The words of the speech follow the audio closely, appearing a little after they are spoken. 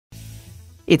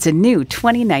It's a new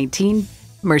 2019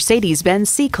 Mercedes-Benz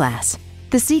C-Class.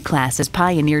 The C-Class has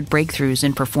pioneered breakthroughs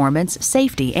in performance,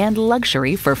 safety, and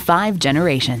luxury for 5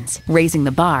 generations, raising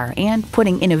the bar and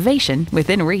putting innovation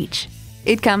within reach.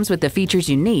 It comes with the features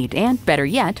you need and, better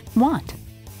yet, want.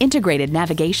 Integrated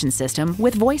navigation system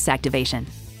with voice activation,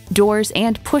 doors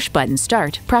and push-button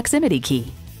start proximity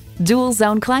key,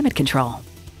 dual-zone climate control,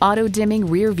 auto-dimming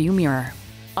rear-view mirror,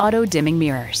 auto-dimming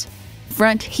mirrors,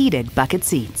 front heated bucket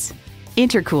seats,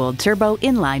 intercooled turbo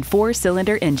inline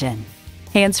 4-cylinder engine,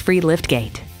 hands-free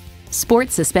liftgate,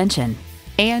 sport suspension,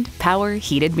 and power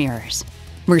heated mirrors.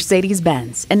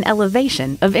 Mercedes-Benz, an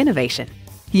elevation of innovation.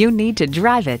 You need to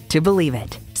drive it to believe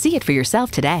it. See it for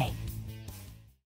yourself today.